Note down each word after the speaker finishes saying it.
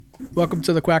Welcome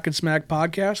to the Quack and Smack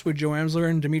podcast with Joe Amsler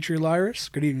and Demetre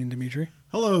Lyras. Good evening, Demetre.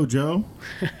 Hello, Joe.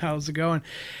 How's it going?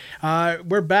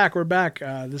 We're back.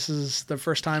 This is the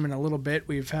first time in a little bit.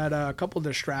 We've had a couple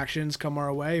distractions come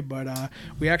our way, but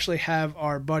we actually have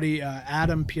our buddy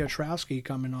Adam Piotrowski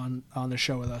coming on the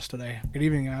show with us today. Good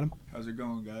evening, Adam. How's it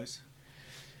going, guys?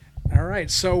 All right.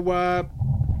 So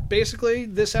basically,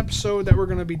 this episode that we're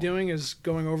going to be doing is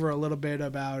going over a little bit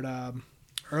about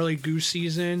early goose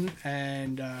season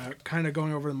and kind of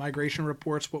going over the migration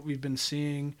reports, what we've been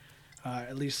seeing,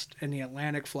 at least in the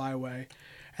Atlantic flyway,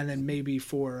 and then maybe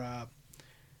for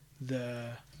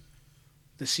the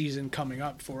season coming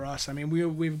up for us. I mean,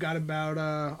 we've got about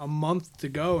a month to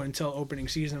go until opening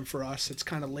season for us. It's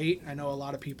kind of late. I know a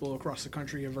lot of people across the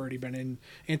country have already been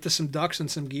into some ducks and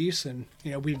some geese, and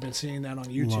we've been seeing that on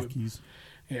YouTube. Luckies.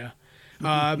 Yeah.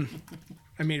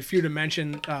 I mean, if you to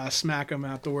mention Smack 'em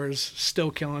Outdoors, still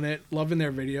killing it. Loving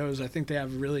their videos. I think they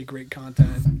have really great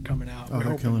content coming out. Oh,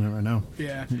 they're killing it right now.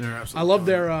 Yeah. They're absolutely I love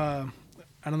their, I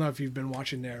don't know if you've been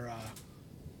watching their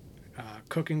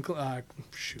cooking, what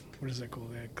is that called?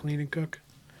 Clean and cook?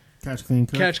 Catch, clean,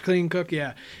 cook. Catch, clean, cook,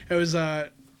 yeah. It was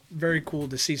very cool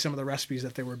to see some of the recipes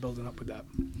that they were building up with that.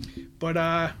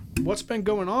 But what's been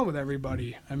going on with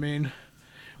everybody? I mean...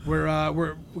 we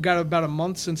got about a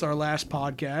month since our last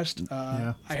podcast.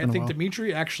 I think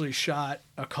Demetre actually shot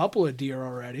a couple of deer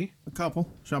already. A couple.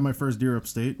 Shot my first deer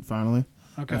upstate, finally.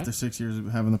 Okay. After 6 years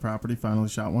of having the property, finally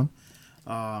shot one.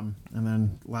 And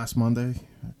then last Monday,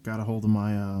 got a hold of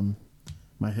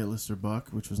my hit lister buck,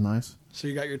 which was nice. So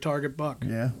you got your target buck.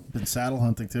 Yeah. Been saddle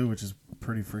hunting, too, which is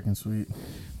pretty freaking sweet.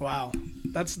 Wow.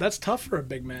 That's tough for a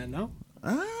big man, no?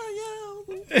 Yeah.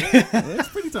 It's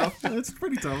pretty tough.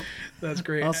 That's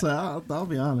great. I'll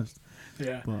be honest.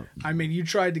 Yeah. But, I mean, you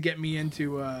tried to get me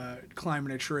into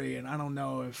climbing a tree, and I don't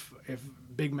know if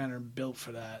big men are built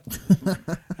for that.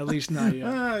 At least not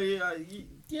yet.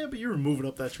 Yeah, but you were moving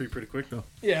up that tree pretty quick, though.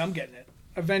 Yeah, I'm getting it.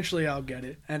 Eventually, I'll get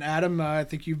it. And Adam, I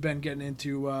think you've been getting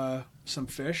into some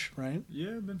fish, right?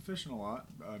 Yeah, I've been fishing a lot.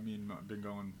 I mean, I've been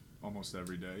going almost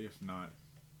every day, if not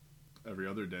every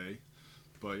other day.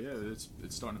 But yeah, it's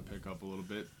starting to pick up a little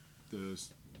bit. The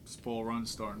fall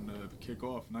run's starting to kick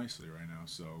off nicely right now,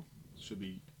 so it should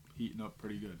be heating up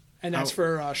pretty good. And that's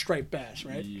for striped bass,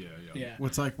 right? Yeah.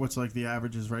 What's like the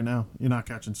averages right now? You're not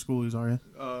catching schoolies, are you?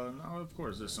 No, of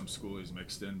course there's some schoolies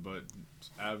mixed in, but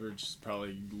average is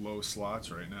probably low slots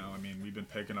right now. I mean, we've been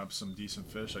picking up some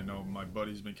decent fish. I know my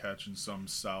buddy's been catching some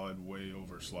solid way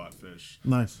over slot fish.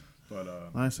 Nice.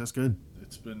 But nice, that's good.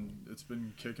 It's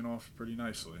been kicking off pretty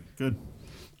nicely. Good.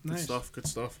 Nice. Good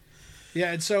stuff.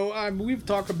 Yeah, and so we've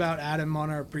talked about Adam on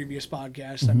our previous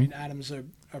podcast. I mean, Adam's a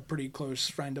pretty close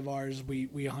friend of ours.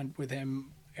 We hunt with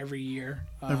him every year.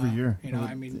 Every year.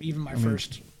 I mean, even my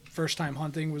first time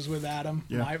hunting was with Adam.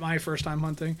 Yeah. My first time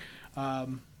hunting.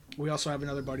 We also have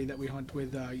another buddy that we hunt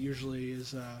with usually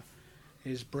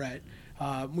is Brett.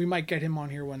 We might get him on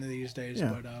here one of these days.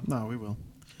 Yeah. But, no, we will.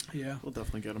 Yeah. We'll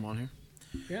definitely get him on here.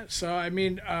 Yeah, so I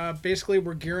mean, basically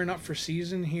we're gearing up for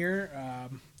season here.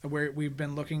 We've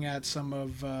been looking at some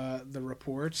of the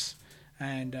reports,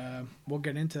 and we'll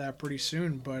get into that pretty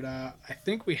soon. But I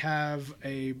think we have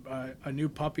a new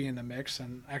puppy in the mix,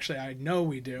 and actually I know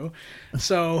we do.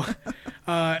 So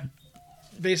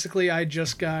basically I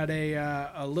just got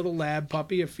a little lab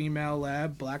puppy, a female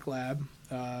lab, black lab.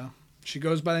 She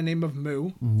goes by the name of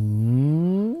Moo.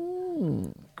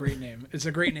 Great name. It's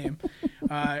a great name.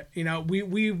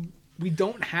 We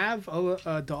don't have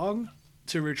a dog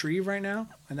to retrieve right now,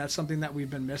 and that's something that we've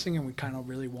been missing and we kind of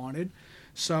really wanted.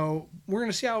 So we're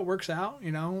going to see how it works out.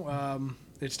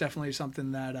 It's definitely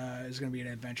something that is going to be an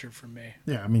adventure for me.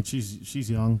 Yeah, I mean she's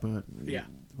young, but yeah,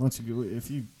 once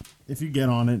if you get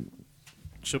on it,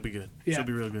 she'll be good. Yeah. She'll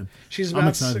be real good. She's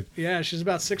about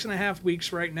 6.5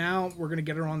 weeks right now. We're going to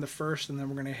get her on the first, and then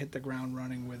we're going to hit the ground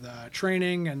running with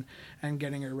training and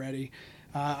getting her ready.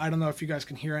 I don't know if you guys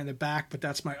can hear in the back, but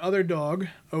that's my other dog,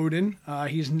 Odin.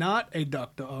 He's not a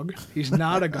duck dog. He's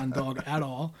not a gun dog at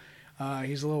all.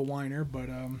 He's a little whiner, but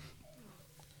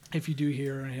if you do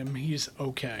hear him, he's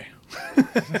okay.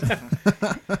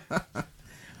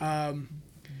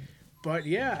 But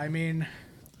yeah, I mean,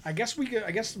 I guess we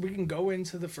can go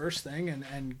into the first thing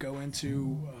and go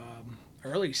into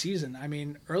early season. I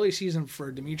mean, early season for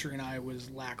Demetre and I was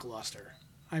lackluster.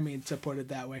 I mean, to put it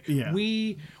that way. Yeah.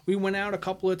 We went out a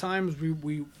couple of times.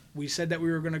 We said that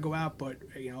we were going to go out, but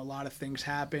a lot of things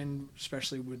happened,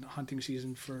 especially with hunting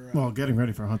season for. Getting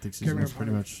ready for hunting season was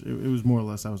pretty much. It was more or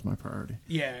less that was my priority.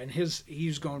 Yeah, and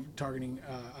he's going targeting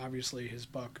obviously his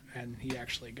buck, and he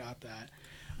actually got that.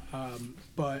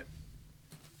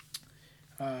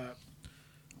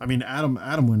 I mean, Adam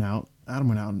went out. Adam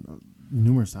went out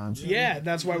numerous times. Yeah,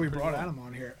 that's why we brought Adam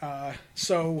on here.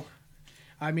 So,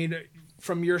 I mean,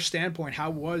 from your standpoint,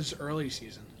 how was early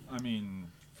season? I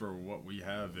mean, for what we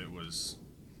have, it was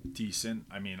decent.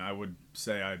 I mean, I would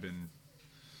say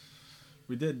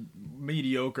we did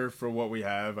mediocre for what we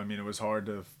have. I mean, it was hard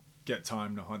to get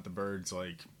time to hunt the birds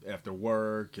like after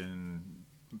work and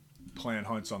plan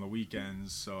hunts on the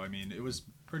weekends. So, I mean, it was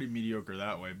pretty mediocre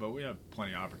that way, but we have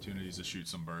plenty of opportunities to shoot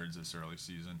some birds this early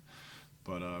season.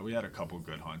 But we had a couple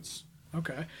good hunts.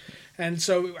 Okay. And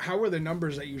so how were the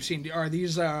numbers that you've seen? Are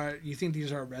these, you think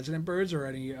these are resident birds or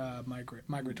any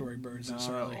migratory birds?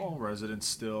 All residents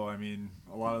still. I mean,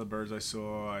 a lot of the birds I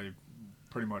saw, I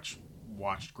pretty much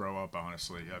watched grow up,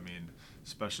 honestly. I mean,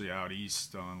 especially out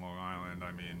east on Long Island.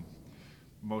 I mean,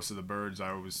 most of the birds,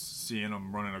 I was seeing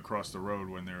them running across the road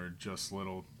when they were just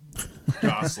little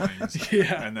goslings.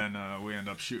 Yeah. And then we end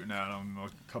up shooting at them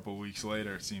a couple weeks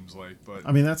later, it seems like. But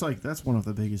I mean, that's one of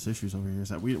the biggest issues over here is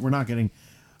that we're not getting.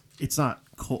 It's not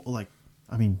cold. Like,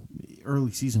 I mean,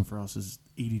 early season for us is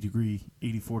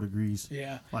 84 degrees.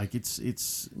 Yeah. Like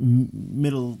it's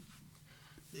middle.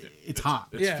 It's hot.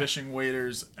 It's fishing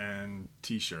waders and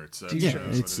t-shirts. Yeah,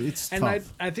 it's and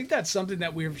tough. I think that's something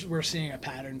that we're seeing a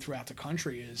pattern throughout the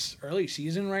country is early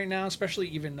season right now, especially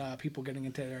even people getting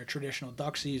into their traditional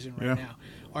duck season right now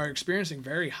are experiencing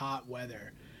very hot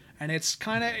weather, and it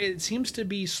seems to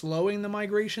be slowing the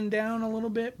migration down a little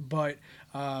bit, but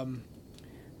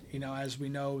you know, as we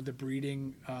know, the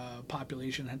breeding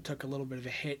population took a little bit of a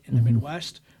hit in the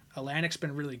Midwest. Atlantic's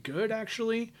been really good,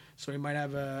 actually. So we might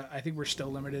have I think we're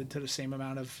still limited to the same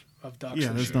amount of ducks.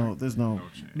 Yeah, there's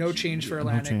no change for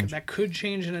Atlantic. No change. That could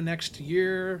change in the next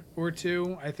year or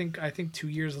two. I think 2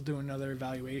 years will do another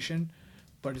evaluation,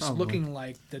 but it's looking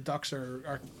like the ducks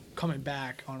are coming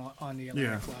back on the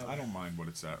Atlantic flyway. I don't mind what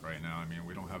it's at right now. I mean,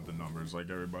 we don't have the numbers like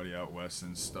everybody out west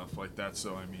and stuff like that.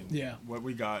 So I mean, what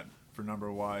we got for number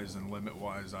wise and limit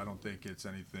wise, I don't think it's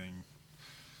anything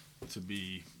to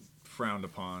be frowned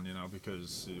upon, you know,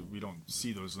 because we don't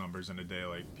see those numbers in a day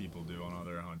like people do on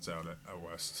other hunts out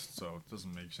west, so it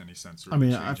doesn't make any sense to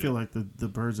really I feel like the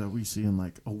birds that we see in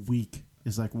like a week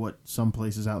is like what some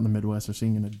places out in the Midwest are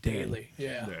seeing in a day. Daily.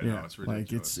 Yeah, no, it's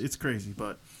ridiculous. Like it's crazy,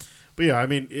 but yeah, I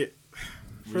mean it.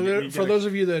 For those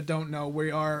of you that don't know, we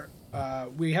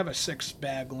have a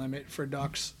 6-bag limit for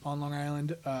ducks on Long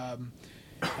Island.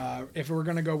 If we're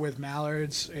gonna go with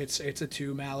mallards, it's a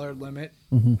 2 mallard limit,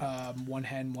 1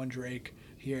 hen, 1 drake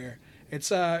here.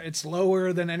 It's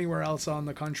lower than anywhere else on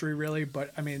the country, really,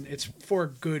 but I mean it's for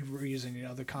good reason. You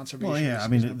know, the conservation. Well, yeah,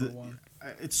 is number one.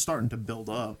 It's starting to build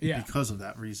up because of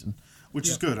that reason, which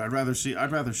is good. I'd rather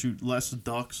shoot less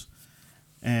ducks,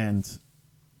 and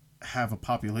have a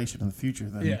population in the future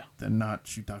than not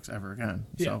shoot ducks ever again.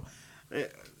 Yeah. So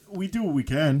we do what we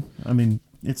can. I mean,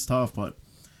 it's tough, but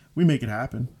we make it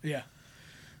happen. Yeah.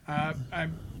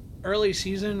 Early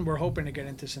season, we're hoping to get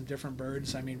into some different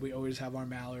birds. I mean, we always have our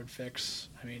mallard fix.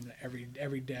 I mean,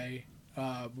 every day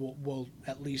we'll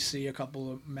at least see a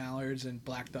couple of mallards, and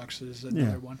black ducks is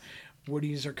another one.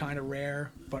 Woodies are kind of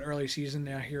rare, but early season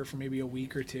they're here for maybe a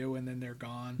week or two, and then they're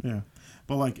gone. Yeah,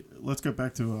 but like, let's get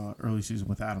back to early season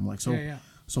with Adam. Like, so, yeah.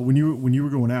 So when you were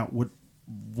going out,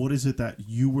 what is it that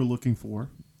you were looking for?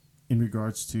 In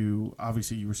regards to,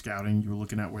 obviously you were scouting, you were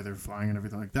looking at where they're flying and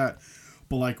everything like that.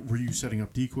 But like, were you setting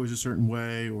up decoys a certain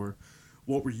way, or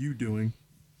what were you doing?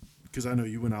 Because I know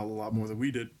you went out a lot more than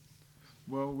we did.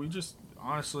 Well, we just,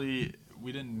 honestly,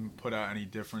 we didn't put out any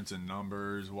difference in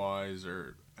numbers wise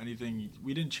or anything.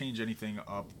 We didn't change anything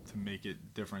up to make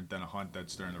it different than a hunt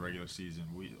that's during the regular season.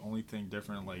 We only thing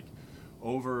different, like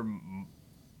over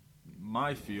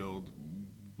my field,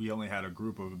 we only had a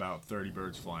group of about 30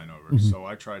 birds flying over. So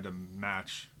I tried to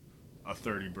match a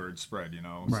 30-bird spread, you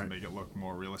know, to make it look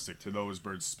more realistic to those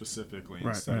birds specifically,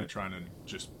 instead of trying to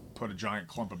just put a giant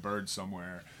clump of birds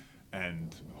somewhere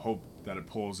and hope that it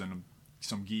pulls in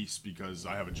some geese because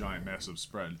I have a giant, massive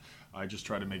spread. I just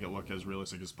try to make it look as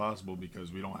realistic as possible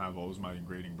because we don't have all those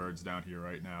migrating birds down here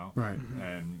right now. Right.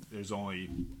 And there's only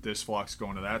this flock's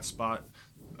going to that spot,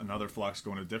 another flock's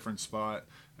going to a different spot,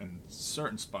 and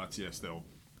certain spots, yes, they'll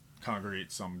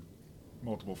congregate some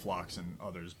multiple flocks and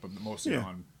others, but mostly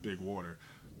on big water.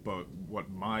 But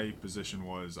what my position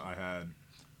was, I had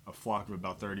a flock of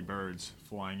about 30 birds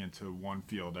flying into one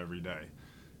field every day.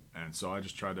 And so I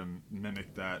just tried to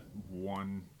mimic that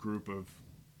one group of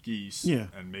geese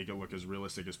and make it look as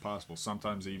realistic as possible.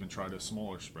 Sometimes I even tried a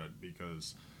smaller spread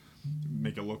because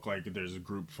make it look like there's a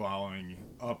group following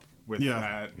up with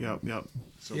that. Yep.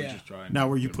 So we just try. And now,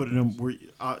 were you putting them?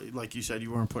 Like you said,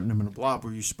 you weren't putting them in a blob.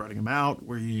 Were you spreading them out?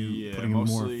 Were you putting them in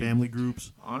more family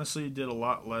groups? Honestly, did a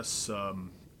lot less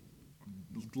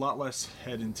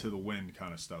head into the wind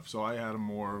kind of stuff. So I had them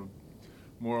more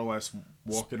or less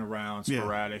walking around,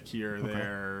 sporadic here or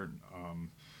there.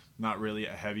 Not really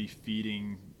a heavy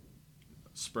feeding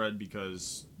spread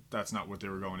because that's not what they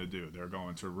were going to do. They were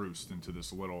going to roost into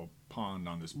this little pond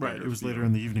on this Right. It was later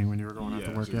in the evening when you were going out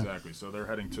to work. Exactly. So they're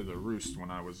heading to the roost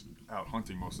when I was out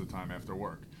hunting most of the time after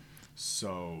work.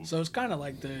 So it's kind of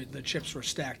like the chips were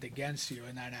stacked against you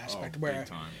in that aspect, big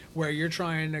time. where you're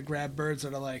trying to grab birds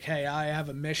that are like, hey, I have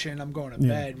a mission, I'm going to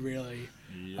bed, really.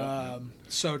 Yep.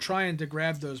 So trying to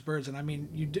grab those birds, and I mean,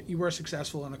 you were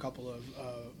successful in a couple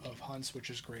of hunts, which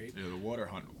is great. Yeah, the water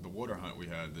hunt we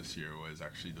had this year was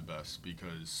actually the best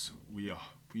because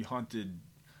we hunted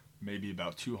maybe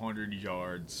about 200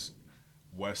 yards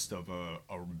west of a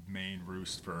main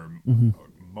roost for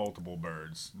multiple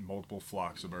birds, multiple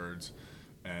flocks of birds,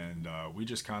 and we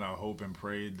just kind of hope and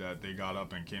prayed that they got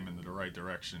up and came into the right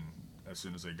direction as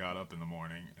soon as they got up in the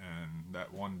morning. And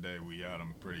that one day we had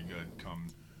them pretty good come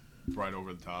right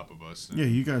over the top of us. Yeah,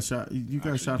 you guys shot.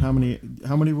 Shot how many?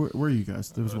 How many were you guys?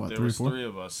 There was what? There 3 or was 4? 3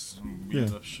 of us. We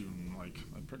ended up shooting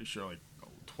I'm pretty sure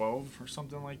 12 or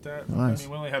something like that. Nice. I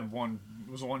mean, we only had one.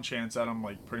 It was one chance at them.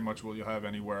 Pretty much what you'll have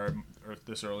anywhere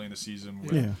this early in the season.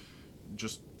 With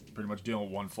just pretty much dealing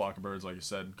with one flock of birds, like you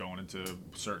said, going into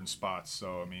certain spots.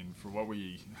 So I mean, for what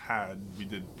we had, we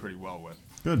did pretty well with.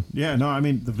 Good. Yeah. No, I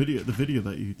mean the video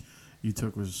that you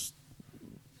took was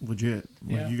legit.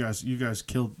 Yeah. You guys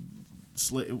killed,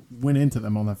 went into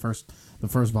them on the first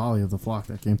volley of the flock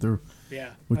that came through.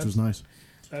 Yeah. Which was nice.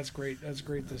 That's great. That's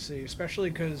great to see, especially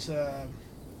because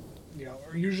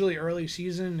usually early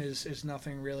season is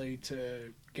nothing really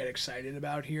to get excited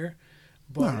about here.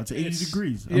 But no, it's 80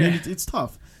 degrees. I Yeah. mean, it's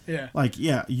tough. Yeah.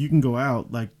 You can go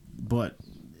out, but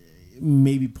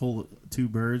maybe pull 2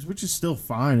 birds, which is still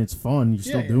fine. It's fun. You're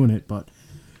still doing it, but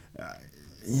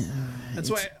that's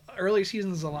why early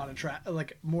season is a lot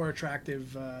more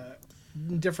attractive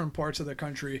in different parts of the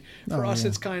country. For us,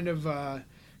 it's kind of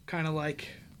like,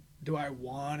 do I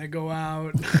want to go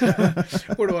out,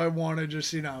 or do I want to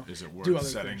just Is it worth do other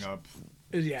setting things? up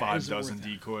 5 5 dozen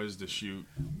decoys to shoot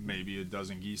maybe a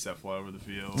dozen geese that fly over the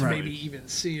field? To maybe even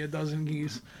see a dozen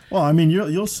geese. Well, I mean,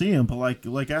 you'll see them, but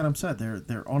like Adam said,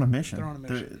 they're on a mission. They're on a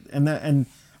mission, and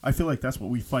I feel like that's what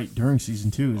we fight during season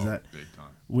 2 is that big time.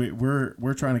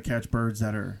 we're trying to catch birds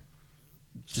that are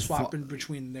just swapping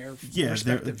between their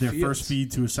respective their fields. first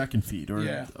feed to a second feed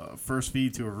or first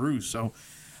feed to a roost. So,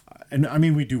 and I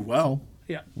mean, we do well.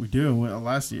 Yeah, we do.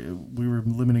 Last year we were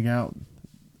limiting out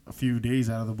a few days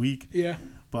out of the week. Yeah,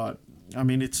 but I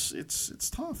mean, it's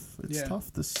tough. It's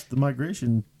tough. The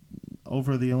migration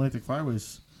over the Atlantic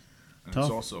Flyways. And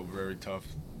it's also very tough,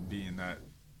 being that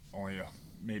only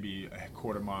maybe a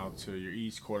quarter mile to your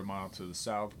east, quarter mile to the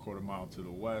south, quarter mile to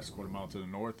the west, quarter mile to the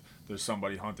north, there's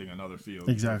somebody hunting another field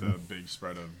with a big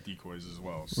spread of decoys as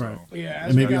well. So, right. Yeah,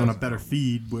 and maybe on a better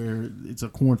feed where it's a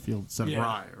cornfield instead of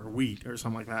rye or wheat or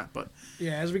something like that. But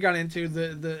as we got into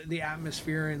the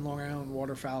atmosphere in Long Island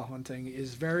waterfowl hunting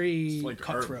is very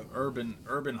cutthroat.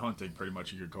 Urban hunting, pretty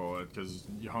much you could call it, because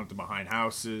you're hunting behind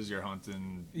houses, you're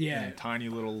hunting in tiny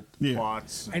little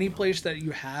plots. Any place that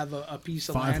you have a piece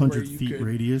of 500 land where you feet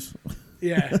could, radius.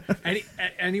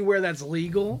 Anywhere that's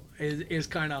legal is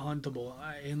kind of huntable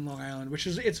in Long Island, which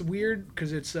is it's weird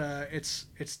because it's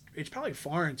probably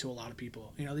foreign to a lot of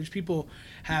people. These people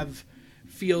have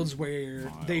fields where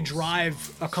they drive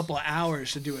a couple of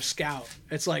hours to do a scout.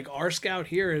 It's like our scout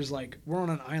here is like we're on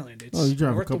an island. It's you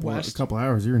drive north to a west. couple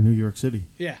hours. You're in New York City.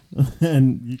 Yeah,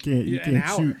 and you can't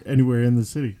shoot anywhere in the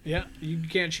city. Yeah, you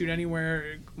can't shoot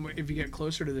anywhere if you get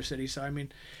closer to the city. So I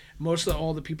mean, most of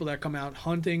all the people that come out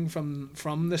hunting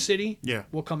from the city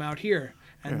will come out here,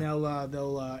 and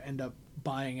they'll end up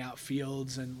buying out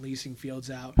fields and leasing fields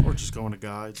out, or just going to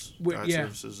guides.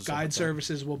 Services. Guide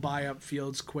services will buy up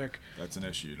fields quick. That's an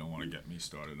issue you don't want to get me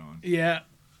started on. Yeah,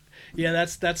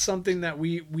 that's something that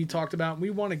we talked about. We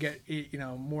want to get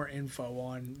more info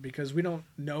on because we don't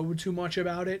know too much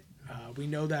about it. We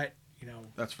know that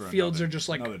that's for fields are just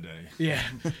like another day. Yeah,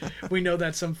 we know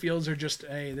that some fields are just,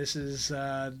 hey, this is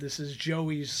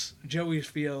Joey's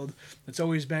field. It's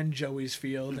always been Joey's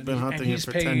field, and he's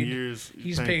paid 10 years.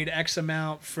 He's paid X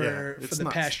amount for the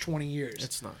past 20 years.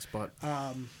 It's nuts,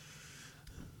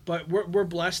 but we're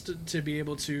blessed to be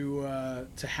able to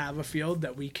have a field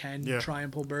that we can try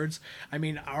and pull birds. I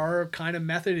mean, our kind of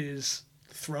method is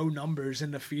throw numbers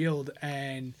in the field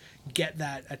and get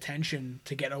that attention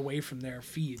to get away from their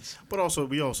feeds. But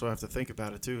we also have to think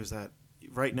about it too, is that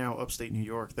right now, upstate New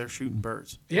York, they're shooting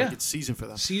birds. Yeah. Like, it's season for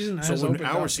them. Season So has when opened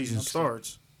our up season in upstate.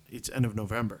 starts, it's end of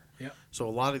November. Yeah. So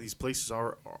a lot of these places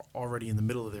are already in the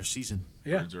middle of their season.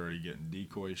 Yeah. Birds are already getting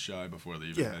decoys shy before they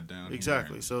even Yeah, head down.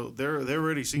 exactly. So they're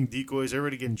already seeing decoys. They're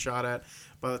already getting shot at.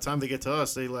 By the time they get to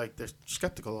us, they're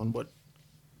skeptical on what.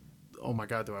 Oh my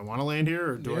God, do I want to land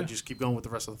here, or do I Yeah. just keep going with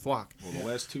the rest of the flock? Well, the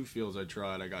last 2 fields I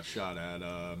tried, I got shot at.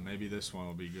 Maybe this one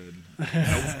will be good.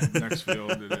 Nope, next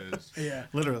field it is. Yeah.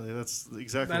 Literally, that's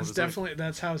exactly. That's what it's definitely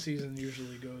that's how season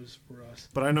usually goes for us.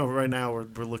 But I know right now we're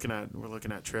looking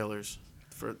at trailers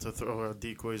to throw our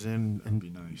decoys in and That'd be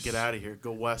nice. get out of here,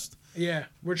 go west, Yeah,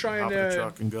 we're trying hop in the to.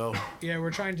 truck and go. Yeah,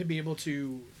 we're trying to be able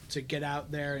to get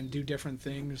out there and do different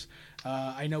things.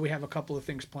 I know we have a couple of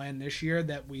things planned this year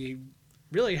that we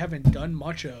really haven't done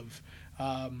much of.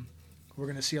 We're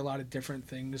going to see a lot of different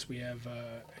things. We have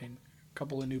a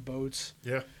couple of new boats.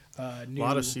 Yeah, A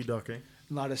lot of sea ducking.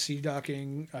 A lot of sea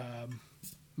ducking.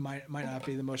 Might not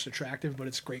be the most attractive, but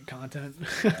it's great content.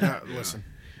 Listen,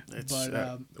 it's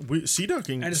But, sea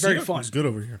ducking. and it's sea very ducking fun. is good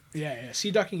over here. Yeah,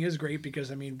 sea ducking is great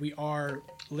because we are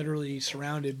literally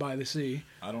surrounded by the sea.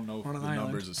 I don't know if On the an island.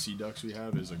 numbers of sea ducks we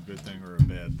have is a good thing or a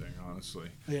bad thing, honestly.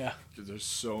 Yeah, Because there's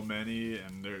so many,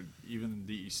 and even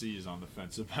DEC is on the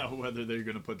fence about whether they're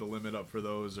going to put the limit up for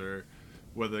those or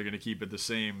whether they're going to keep it the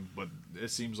same. But it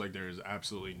seems like there is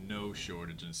absolutely no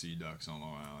shortage in sea ducks on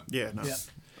Long Island. Yeah, no. Yeah.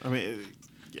 I mean,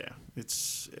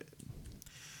 it's.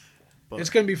 But it's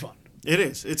going to be fun. it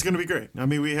is. It's going to be great. I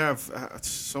mean, we have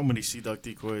so many sea duck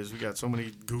decoys. We got so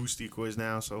many goose decoys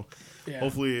now. So Yeah.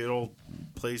 hopefully it all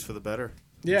plays for the better.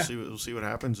 Yeah. We'll see what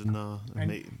happens, and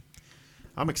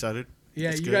I'm excited.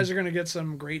 Yeah, It's you good. guys are going to get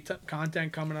some great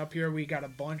content coming up here. We got a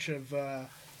bunch of.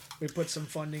 We put some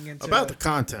funding into. About the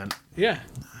content. Yeah.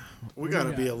 We do got to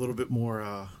we be got? a little bit more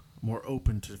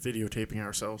open to videotaping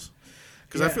ourselves.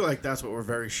 Because I Yeah. feel like that's what we're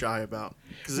very shy about.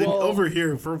 Because Well- over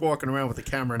here, if we're walking around with a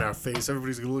camera in our face,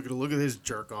 everybody's going to look at this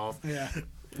jerk off. Yeah.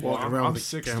 Well, Walking I'm around with a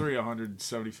 6'3", camera.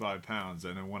 175 pounds,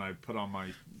 and then when I put on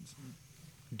my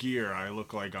gear, I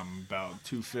look like I'm about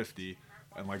 250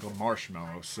 and like a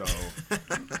marshmallow. So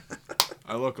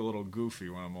I look a little goofy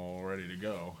when I'm all ready to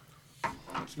go,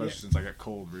 especially since I get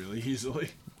cold really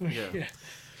easily. Yeah.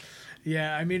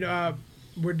 Yeah.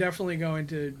 We're definitely going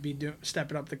to be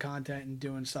stepping up the content and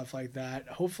doing stuff like that.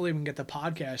 Hopefully, we can get the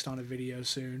podcast on a video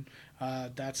soon.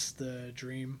 That's the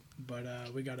dream. But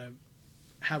we got to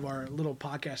have our little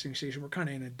podcasting station. We're kind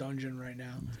of in a dungeon right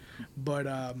now,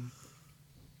 but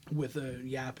with a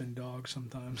yapping dog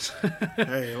sometimes.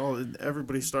 Hey,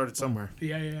 everybody started somewhere.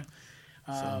 Yeah.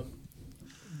 So.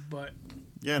 But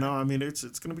Yeah, no, I mean, it's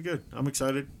going to be good. I'm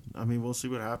excited. I mean, we'll see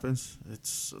what happens.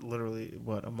 It's literally,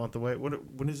 a month away?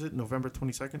 When is it? November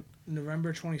 22nd?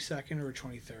 November 22nd or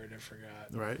 23rd, I forgot.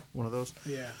 Right? One of those?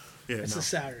 Yeah. Yeah, It's no. a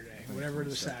Saturday, whatever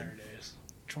the 22nd. Saturday is.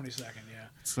 22nd, yeah.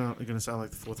 It's not going to sound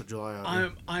like the 4th of July out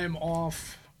here. I'm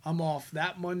off. I'm off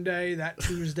that Monday, that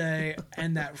Tuesday,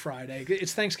 and that Friday.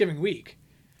 It's Thanksgiving week.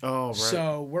 Oh, right.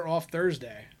 So we're off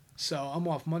Thursday. So I'm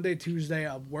off Monday, Tuesday.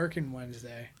 I'm working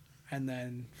Wednesday. And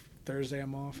then Thursday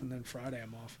I'm off. And then Friday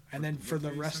I'm off. And then for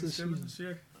the rest of the season. this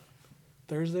year?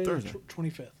 Thursday? Thursday.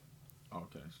 25th.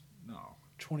 Okay, no.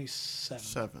 27th.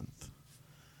 7th.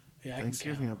 Yeah, I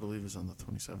Thanksgiving, can I believe, is on the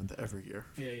 27th every year.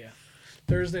 count. Yeah.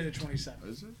 Thursday the 27th.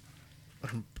 Is it?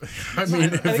 I mean,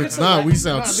 if think it's it's the not, la- we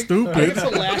sound I think stupid.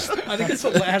 I think it's the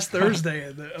last Thursday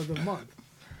of the month.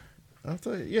 I'll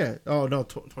tell you. Yeah. Oh, no,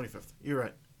 25th. You're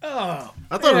right. Oh.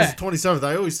 I thought yeah. it was the 27th.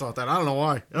 I always thought that. I don't know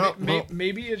why. Oh, well.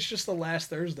 Maybe it's just the last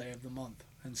Thursday of the month,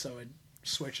 and so it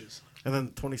switches. And then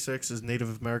 26 is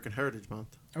Native American Heritage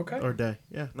Month. Okay. Or day.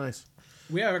 Yeah, nice.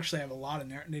 We actually have a lot of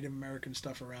Native American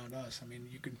stuff around us. I mean,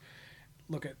 you could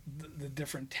look at the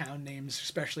different town names,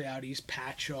 especially out east: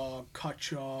 Patchogue,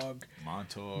 Cutchogue,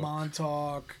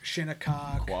 Montauk,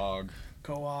 Shinnecock,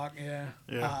 Coag.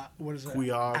 Yeah. What is it?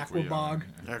 Queog. Aquabog.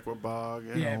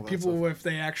 Aquabog. Yeah, all that people, stuff. if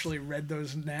they actually read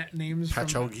those names from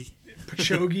Pachogi.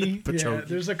 Pachogi. Yeah, Pachogi.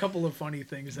 there's a couple of funny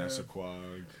things that are,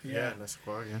 Nessaquag, yeah,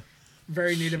 Nessaquag, yeah.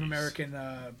 very Native Jeez. American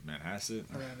Manhasset.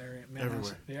 around there.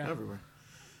 Everywhere. Yeah. Everywhere.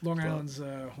 Long But- Island's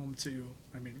home to,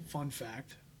 fun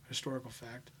fact, historical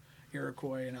fact,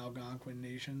 Iroquois and Algonquin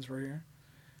nations were here.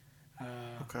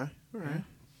 Okay. All right.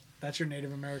 That's your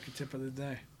Native American tip of the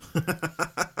day.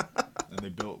 And they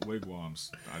built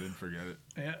wigwams. I didn't forget it.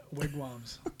 Yeah,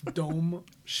 wigwams. Dome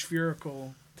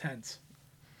spherical tents.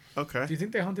 Okay. Do you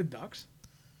think they hunted ducks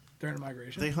during the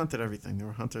migration? They hunted everything. They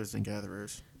were hunters and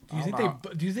gatherers. do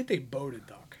you think they boated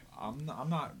duck? I'm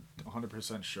not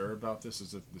 100% sure about this,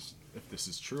 if this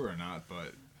is true or not,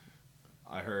 but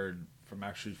I heard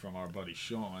from our buddy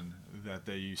Sean that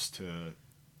they used to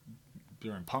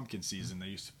during pumpkin season, they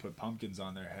used to put pumpkins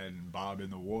on their head and bob in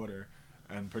the water,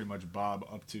 and pretty much bob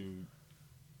up to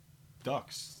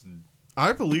ducks and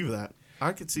I believe that.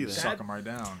 I could see that. suck them right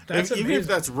down. That's Even if amazing.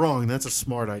 that's wrong, that's a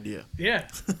smart idea. Yeah.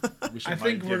 I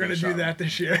think we're going to do that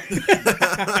this year.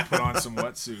 Put on some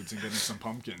wetsuits and get in some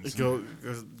pumpkins. Go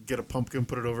get a pumpkin,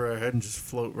 put it over our head, and just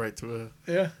float right to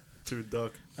Yeah. a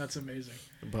duck. That's amazing.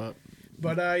 But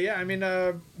yeah, I mean,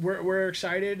 we're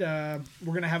excited.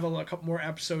 We're gonna have a couple more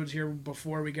episodes here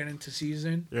before we get into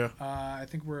season. yeah, I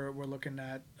think we're looking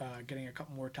at getting a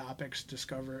couple more topics to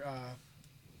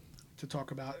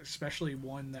talk about, especially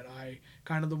one that I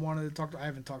kind of wanted to talk to. I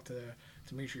haven't talked to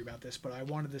Demetre about this, but I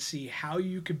wanted to see how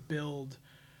you could build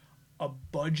a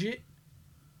budget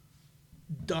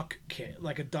duck kit,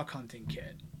 like a duck hunting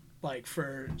kit. Like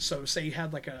so say you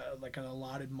had like an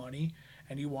allotted money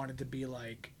and you wanted to be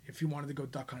like, if you wanted to go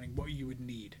duck hunting, what you would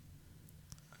need.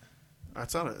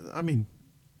 that's not. I mean,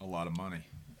 A lot of money.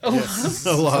 yes,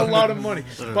 a lot of money.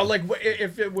 But like,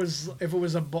 if it was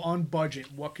on budget,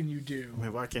 what can you do? I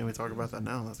mean, why can't we talk about that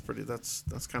now?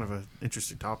 That's kind of an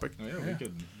interesting topic. Oh, yeah, we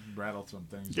could rattle some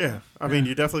things. Yeah, I mean,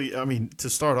 you definitely. I mean, to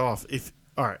start off,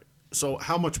 all right. So,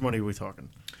 how much money are we talking?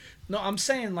 No, I'm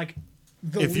saying like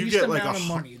the If you least get, like, amount of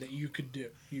money that you could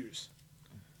use.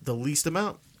 The least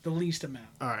amount. The least amount.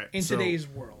 All right. In so- today's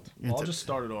world. Well, I'll just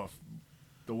start it off.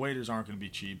 The waders aren't going to be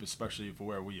cheap, especially for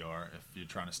where we are, if you're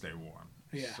trying to stay warm.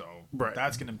 Yeah. So Right.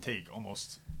 that's going to take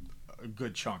almost a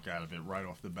good chunk out of it right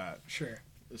off the bat, Sure.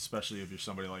 especially if you're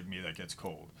somebody like me that gets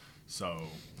cold. So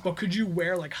But could you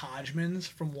wear like Hodgman's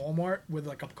from Walmart with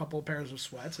like a couple of pairs of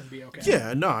sweats and be okay?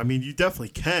 Yeah, no, I mean, you definitely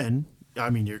can. I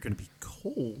mean, you're going to be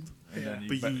cold. and Yeah.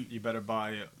 then But you better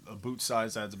buy a boot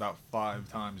size that's about 5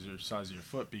 times your size of your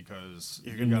foot, because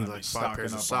You're you gonna got need, to like, be 5 stocking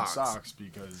pairs up of on socks. socks,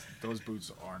 because those boots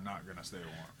are not going to stay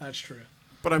warm. That's true.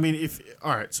 But I mean,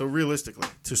 all right, so realistically,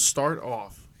 to start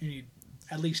off, You need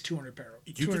at least 200 pair.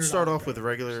 you could start off with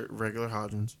regular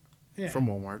Hodgins from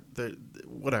Walmart.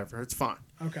 Whatever, it's fine.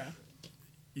 Okay.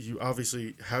 You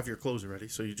obviously have your clothes already,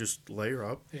 so you just layer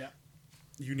up. Yeah.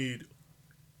 You need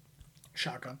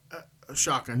Shotgun. a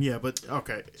shotgun, yeah, but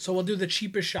okay. So we'll do the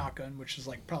cheapest shotgun, which is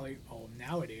like probably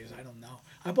nowadays I don't know.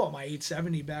 I bought my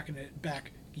 870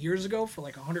 back years ago for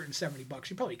like $170.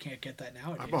 You probably can't get that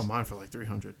nowadays. I bought mine for like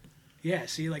 $300. Yeah,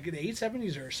 see, like the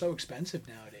 870s are so expensive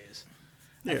nowadays.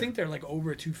 I Yeah. think they're like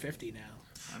over $250 now.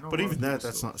 I know But a lot even of that, people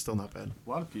that's still- still not bad. A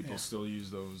lot of people Yeah. still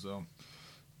use those.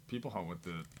 People hunt with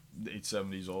the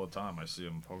 870s all the time. I see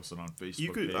them posted on Facebook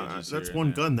You could. pages. That's here one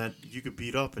and there. gun that you could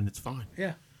beat up and it's fine.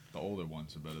 Yeah. The older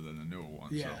ones are better than the newer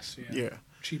ones. Yes. So. Yeah. Yeah.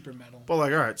 Cheaper metal. But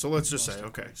like, all right, so let's just say,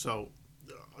 okay, so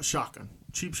a shotgun,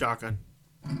 cheap shotgun,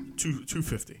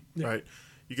 $250, Yeah. right?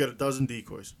 You get a dozen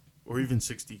decoys, or even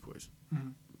 6 decoys.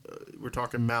 We're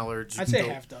talking mallards. you I'd can say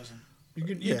go half dozen. You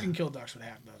Yeah. can kill ducks with a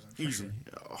half dozen. For easy.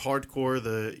 Sure. Hardcore,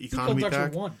 the You can kill economy ducks pack.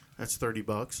 with one. That's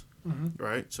 $30,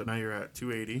 right? So now you're at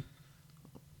 $280,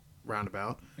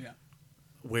 roundabout. Yeah.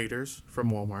 Waders from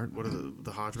Walmart. What are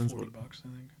the Hodgmans? $40, I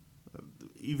think.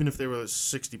 Even if they were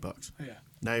 $60, Yeah.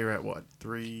 now you're at what,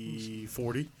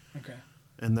 $340, Okay.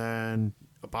 and then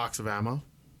a box of ammo.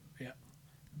 Yeah.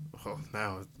 Oh,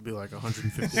 now it'd be like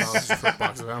 $150 for a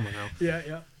box of ammo now. Yeah.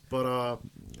 Yeah.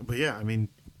 But yeah, I mean,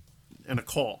 and a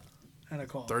call, And a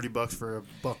call. $30 for a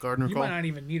Buck Gardner You call. might not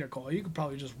even need a call. You could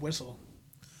probably just whistle,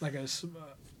 like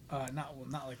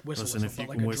not like whistle, Listen, if but you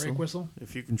like can a whistle, Drake whistle.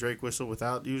 if you can Drake whistle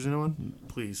without using one,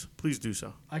 please do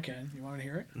so. I can. You want to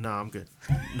hear it? No, I'm good.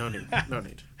 No need. No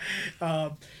need.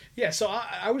 Yeah. So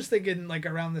I was thinking like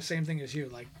around the same thing as you,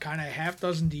 like kind of half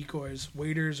dozen decoys.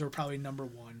 Waders are probably number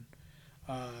one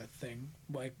thing,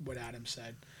 like what Adam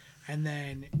said, and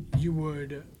then you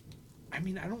would. I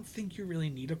mean, I don't think you really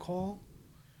need a call,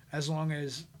 as long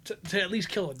as to at least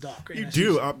kill a duck. in You a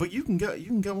do, season. but you can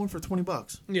get one for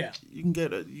 $20. Yeah. You can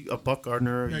get a Buck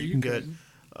Gardner. No, you can get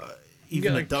even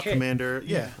get, a like, Duck kit. Commander.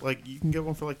 Yeah, Yeah. like you can get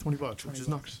one for like $20, which is $20.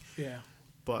 nuts. Yeah.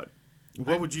 But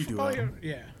what would you do? Probably, Adam?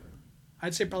 yeah.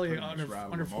 I'd say probably Pretty much under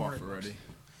rattled under them off 400 already.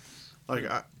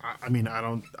 Like I mean, I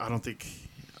don't think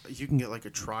you can get like a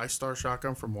TriStar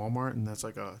shotgun from Walmart, and that's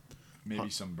like a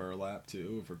Maybe some burlap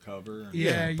too for cover. And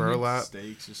Yeah, you- burlap.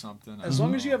 Steaks or something. I As don't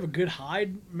long as you know. have a good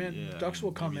hide, man, Yeah, ducks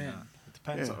will come maybe in. not. It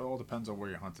depends. Yeah. It all depends on where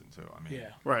you're hunting too. I mean, Yeah.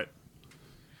 Right.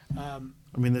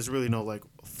 I mean, there's really no like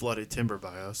flooded timber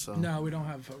by us, so No, we don't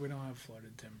have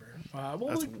flooded timber. Well,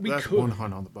 that's we that's could. one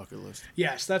hunt on the bucket list.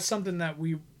 Yes, that's something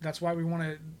that's why we want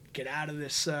to get out of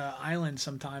this island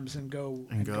sometimes and go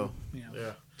go.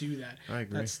 Yeah. do that. I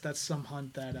agree. That's some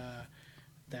hunt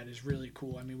that is really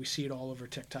cool. I mean, we see it all over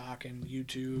TikTok and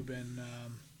YouTube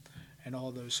and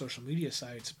all those social media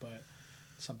sites, but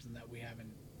something that we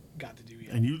haven't got to do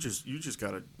yet. And you just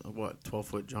got a what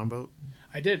 12-foot John boat?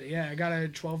 I did, yeah. I got a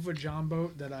 12-foot John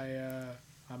boat that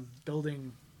I'm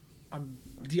building. I'm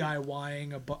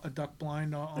DIYing a duck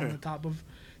blind on the top of.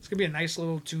 It's gonna be a nice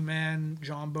little 2-man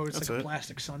John boat. It's That's like it. a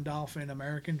plastic Sun Dolphin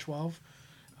American 12.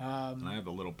 And I have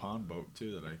a little pond boat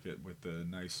too that I get with the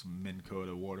nice Minn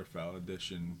Kota waterfowl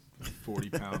edition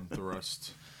 40-pound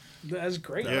thrust That's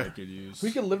great. that Yeah. I could use.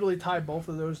 We could literally tie both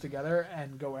of those together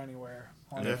and go anywhere.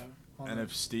 On Yeah. And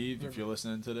if Steve, if you're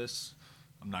listening to this,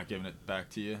 I'm not giving it back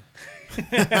to you.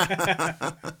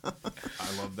 I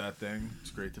love that thing. It's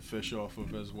great to fish off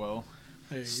of as well.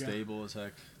 there you go. Stable as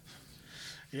heck.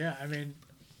 Yeah, I mean,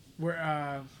 we're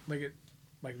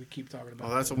like we keep talking about.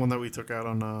 Oh, that's the one that we took out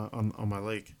on my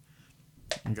lake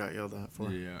and got yelled at for.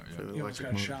 Yeah, For the You almost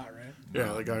got electric motor. shot, right?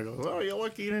 Yeah, the guy goes, "Oh, you're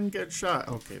lucky you didn't get shot."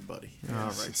 Okay, buddy. All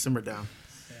right, simmer down.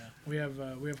 Yeah, we have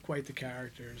quite the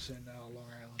characters in Long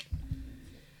Island.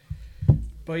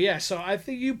 But yeah, so I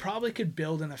think you probably could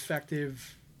build an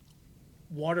effective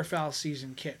waterfowl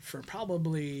season kit for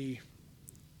probably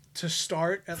to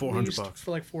start at $400 least bucks.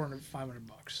 for like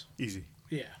 $400-500. Easy.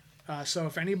 Yeah. So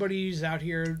if anybody's out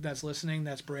here that's listening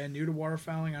that's brand new to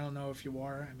waterfowling, I don't know if you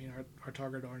are. I mean, our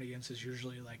target audience is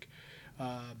usually like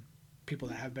people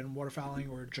that have been waterfowling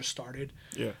or just started.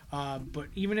 Yeah. But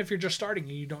even if you're just starting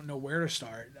and you don't know where to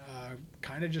start,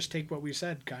 kind of just take what we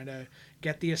said. Kind of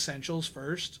get the essentials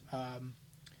first.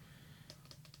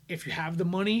 If you have the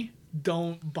money,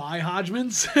 don't buy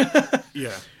Hodgman's.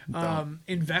 Yeah.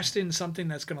 Invest in something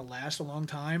that's going to last a long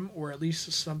time, or at least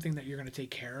something that you're going to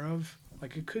take care of.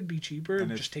 Like, it could be cheaper.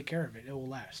 And Just take care of it. It will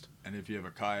last. And if you have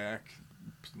a kayak,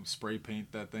 spray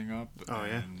paint that thing up. Oh,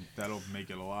 yeah. And that'll make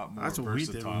it a lot more That's what we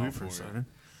versatile did when we for first you. started.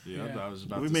 Yeah, Yeah. I was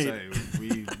about We to made-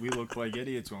 say we looked like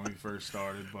idiots when we first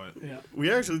started, but Yeah.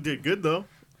 We actually did good though.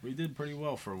 we did pretty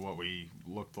well for what we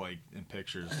looked like in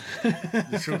pictures.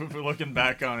 So if we're looking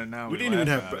back on it now, We didn't even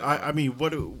laugh have. at it. I mean,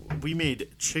 we made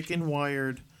chicken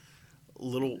wired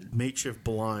little makeshift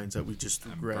blinds that we just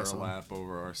threw And grass on. burlap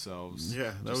over ourselves.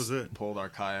 Yeah, that Just was it. Pulled our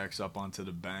kayaks up onto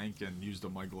the bank and used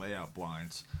them like layout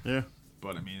blinds. Yeah.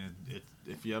 But I mean,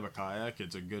 if you have a kayak,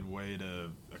 it's a good way to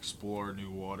explore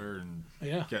new water and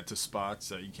Yeah. get to spots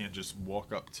that you can't just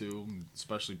walk up to,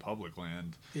 especially public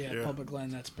land. Yeah, Yeah. public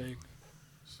land, that's big.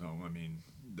 So I mean,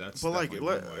 that's. But like,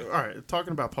 definitely a good way. all right,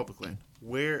 talking about public land,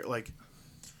 where like,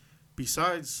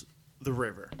 besides the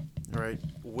river, all right,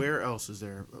 where else is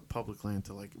there public land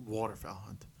to like waterfowl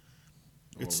hunt?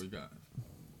 Well, It's we got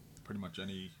pretty much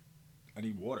any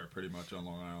water pretty much on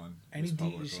Long Island. Any is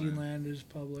public DEC land is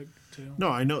public, too. no,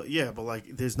 I know, yeah, but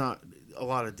like, there's not a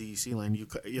lot of DEC land.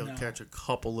 You'll No. catch a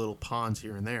couple little ponds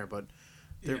here and there, but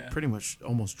they're Yeah. pretty much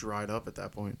almost dried up at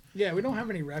that point. Yeah, we don't have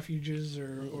any refuges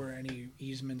or any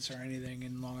easements or anything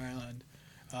in Long Island.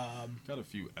 Got a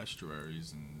few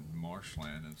estuaries and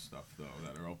marshland and stuff though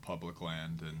that are all public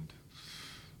land, and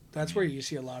That's where you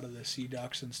see a lot of the sea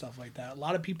ducks and stuff like that. A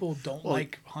lot of people don't Well,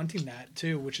 like hunting that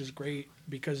too, which is great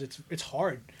because it's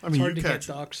hard. I It's mean, hard you to catch-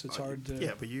 get ducks. It's hard to.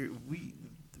 Yeah, but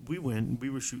we went.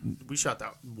 We shot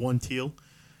that one teal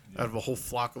out of a whole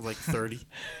flock of like 30.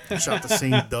 We shot the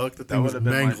same duck. The thing was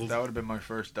mangled. that would have been my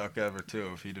first duck ever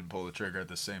too if he didn't pull the trigger at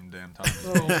the same damn time.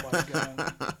 Oh my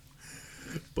god!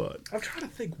 But I'm trying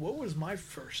to think. What was my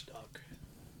first duck?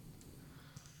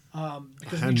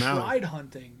 Because hen we mallard. tried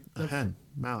hunting. a hen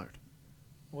mallard.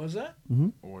 What was that?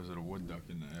 Or was it a wood duck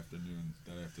in the afternoon?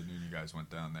 That afternoon you guys went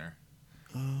down there.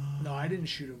 No, I didn't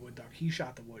shoot a wood duck. He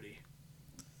shot the woody.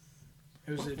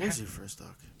 It was What a was your first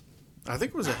duck? I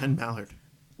think it was a hen mallard.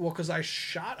 Well, because I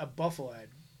shot a buffalo head,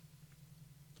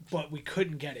 but we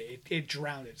couldn't get it. It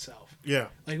drowned itself. Yeah.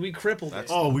 Like we crippled That's-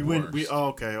 it. Oh, we the went. worst.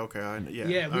 Okay. Yeah, I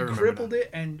we remember crippled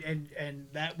that. it, and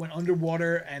that went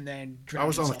underwater, and then drowned I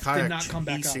was on the itself. Did kayak not come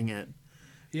back up. chasing it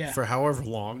Yeah, for however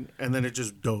long, and then it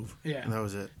just dove. Yeah. And that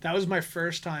was it. that was my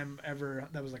first time ever.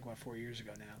 That was like 4 years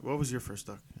ago now. What was your first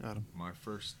duck, Adam? My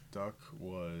first duck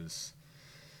was,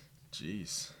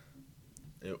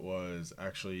 it was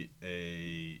actually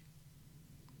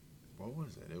what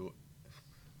was it?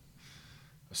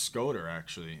 A scoter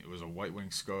actually. It was a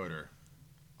white-winged scoter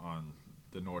on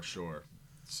the North Shore,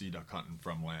 sea duck hunting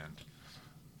from land.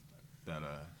 That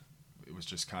it was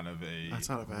just kind of That's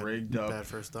not a bad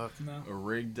first duck. No, a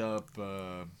rigged up,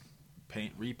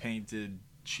 repainted,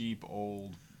 cheap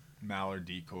old mallard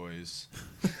decoys,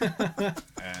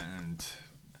 and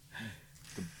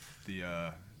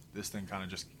this thing kind of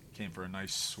just came for a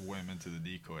nice swim into the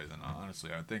decoys, and honestly,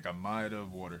 I think I might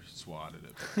have water swatted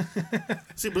it.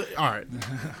 See, but all right.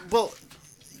 Well,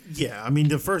 yeah. I mean,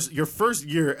 your first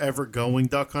year ever going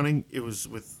duck hunting,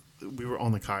 we were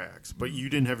on the kayaks, but you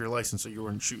didn't have your license, so you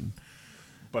weren't shooting.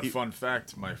 But fun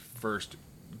fact, my first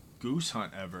goose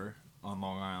hunt ever on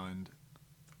Long Island,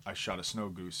 I shot a snow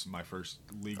goose. My first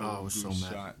legal goose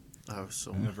shot I was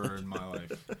so mad. ever in my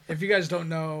life. If you guys don't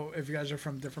know, if you guys are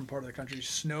from different part of the country,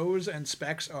 snows and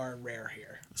specks are rare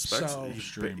here. Specks, So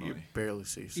Extremely. you barely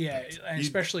see specks. yeah, and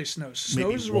especially snows. maybe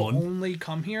Snows will one. only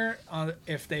come here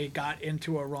if they got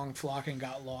into a wrong flock and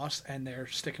got lost, and they're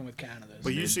sticking with Canada's.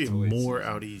 But you see them more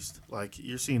out east. Like,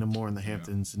 you're seeing them more in the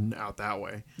Hamptons and out that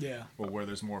way. Yeah, Well, where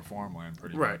there's more farmland,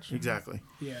 pretty Right, much. exactly.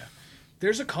 yeah.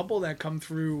 There's a couple that come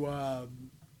through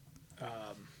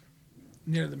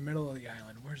near the middle of the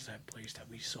island. Where's that place that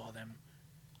we saw them?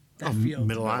 That field.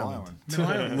 Middle Middle Island. Middle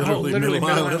Island. Literally Literally Middle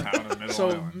Middle Island. Island. Town of Middle So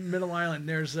Island. Middle Island,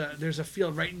 there's a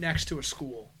field right next to a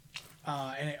school,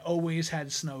 and it always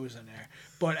had snows in there.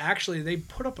 But actually, they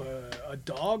put up a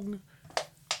dog,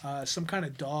 some kind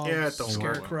of dog Yeah, it don't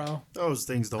work. scarecrow. Those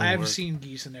things don't I work. haven't seen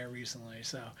geese in there recently,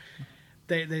 so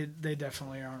they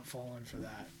definitely aren't falling for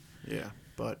that. Yeah,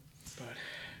 but But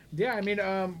yeah, I mean,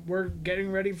 we're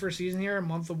getting ready for season here, a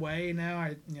month away now.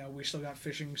 We still got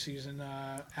fishing season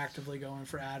actively going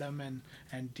for Adam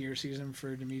and deer season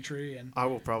for Demetre, and I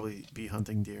will probably be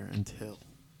hunting deer until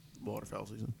waterfowl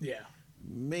season. yeah.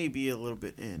 Maybe a little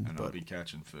bit in, And I'll but be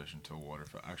catching fish until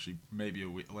waterfowl. Actually, maybe a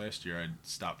week. Last year, I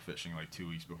stopped fishing like 2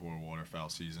 weeks before waterfowl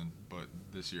season. But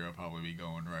this year, I'll probably be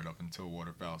going right up until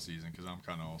waterfowl season because I'm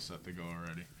kind of all set to go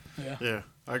already. Yeah. yeah,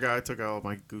 I took out all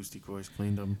my goose decoys,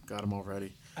 cleaned them, got them all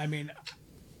ready. I mean,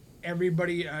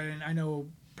 everybody, I know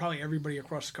probably everybody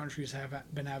across the country has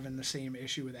been having the same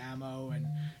issue with ammo and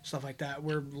stuff like that.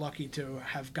 We're lucky to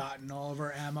have gotten all of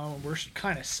our ammo, and we're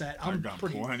kind of set. I've got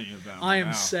plenty of them. I am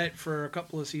now. set for a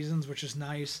couple of seasons, which is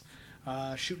nice.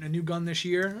 Shooting a new gun this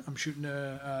year. I'm shooting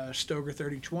a Stoker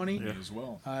 3020 Me as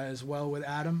well. with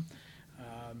Adam.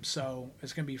 So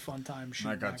it's gonna be a fun time And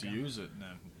shooting. I got that to gun. use it, and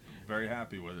I'm very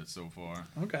happy with it so far.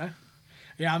 Okay.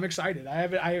 Yeah, I'm excited.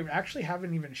 I actually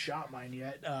haven't even shot mine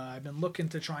yet. I've been looking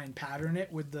to try and pattern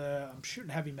it with I'm shooting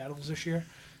heavy metals this year,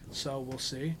 so we'll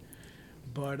see.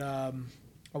 But I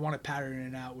want to pattern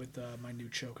it out with my new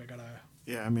choke. I gotta.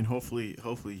 Yeah, I mean, hopefully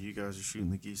you guys are shooting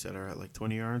the geese that are at like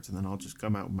 20 yards, and then I'll just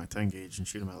come out with my 10 gauge and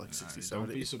shoot them at like 60, Don't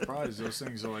 70. be surprised. Those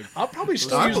things are like. I'll probably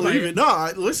still I use believe my, it.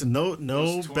 No, listen, no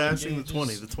those 20 bashing the gauges-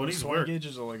 20. The 20s those 20 work.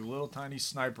 gauges are like little tiny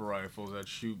sniper rifles that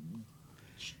shoot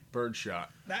bird shot.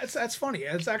 That's funny.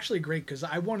 It's actually great because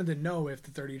I wanted to know if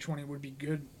the 30-20 would be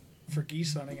good for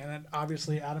geese hunting, and then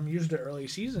obviously Adam used it early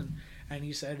season, and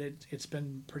he said it's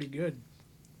been pretty good.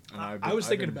 And I was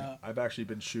thinking about. I've actually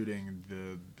been shooting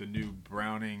the new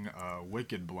Browning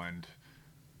Wicked blend,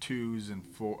 2s and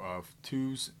 4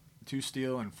 2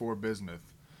 steel and 4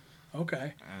 bismuth,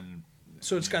 Okay, and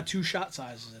so it's got 2 shot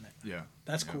sizes in it. yeah,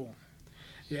 That's yeah. cool.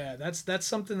 Yeah, that's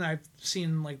something that I've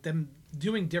seen, like them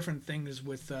doing different things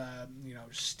with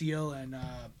steel and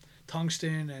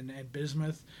tungsten and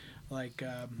bismuth. Like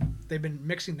they've been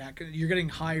mixing that. You're getting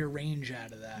higher range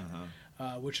out of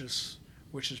that, which is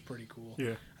pretty cool.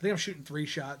 Yeah. I think I'm shooting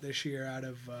 3-shot this year out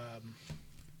of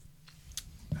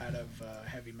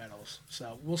heavy metals.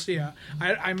 So we'll see.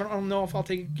 I don't know if I'll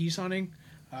take geese hunting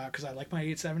because I like my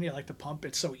 870. I like to pump.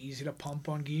 It's so easy to pump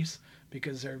on geese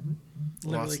because they're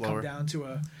literally come slower. down to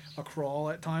a crawl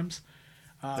at times.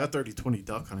 That 30-20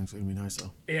 duck hunting's going to be nice,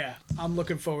 though. Yeah, I'm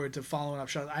looking forward to following up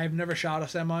shots. I have never shot a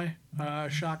semi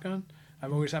shotgun.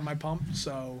 I've always had my pump,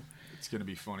 so It's gonna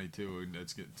be funny too. And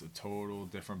it's a total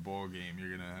different ball game.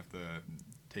 You're gonna have to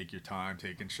take your time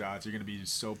taking shots. You're gonna be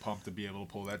so pumped to be able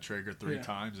to pull that trigger 3 Yeah.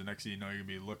 times. The next thing you know, you're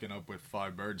gonna be looking up with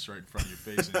 5 birds right in front of your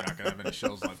face, and you're not gonna have any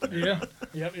shells left in your yeah, gun.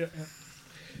 yep.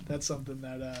 That's something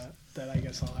that I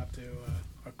guess I'll have to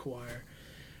acquire.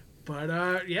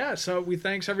 But yeah, so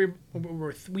thank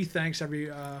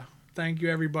you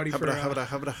everybody for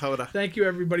thank you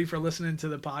everybody for listening to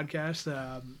the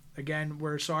podcast. Again,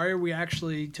 we're sorry we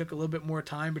actually took a little bit more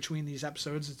time between these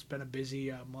episodes. It's been a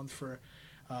busy month for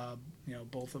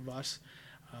both of us.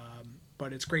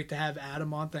 But it's great to have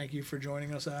Adam on. Thank you for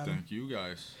joining us, Adam. Thank you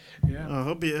guys. Yeah.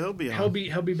 He'll be on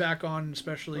He'll be back on,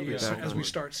 especially He'll be back as on. we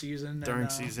start season during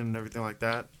and, season and everything like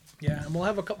that. Yeah, and we'll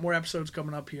have a couple more episodes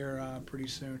coming up here pretty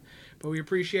soon. But we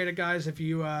appreciate it, guys. If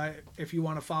you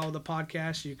want to follow the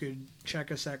podcast, you could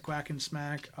check us at Quack and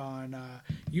Smack on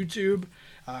YouTube,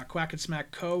 Quack and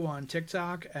Smack Co on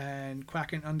TikTok, and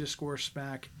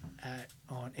Quackin_Smack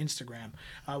on Instagram.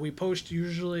 We post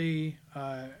usually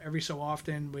every so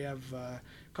often. We have a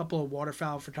couple of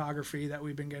waterfowl photography that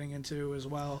we've been getting into as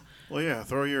well. Well, yeah,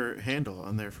 throw your handle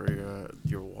on there for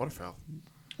your waterfowl.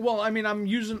 Well, I mean, I'm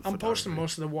posting Photography.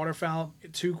 most of the waterfowl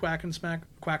to Quackin_Smack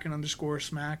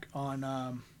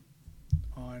on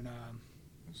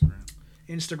Instagram.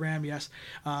 Instagram, yes.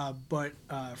 But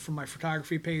from my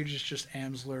photography page, it's just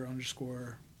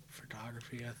Amsler_photography,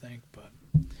 I think. But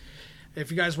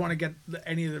if you guys want to get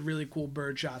any of the really cool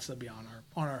bird shots, they'll be on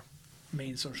our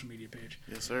main social media page.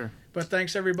 Yes, sir. But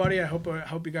thanks, everybody. I hope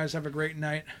you guys have a great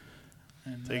night.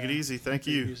 And take it easy. Thank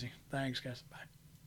you. Easy. Thanks, guys. Bye.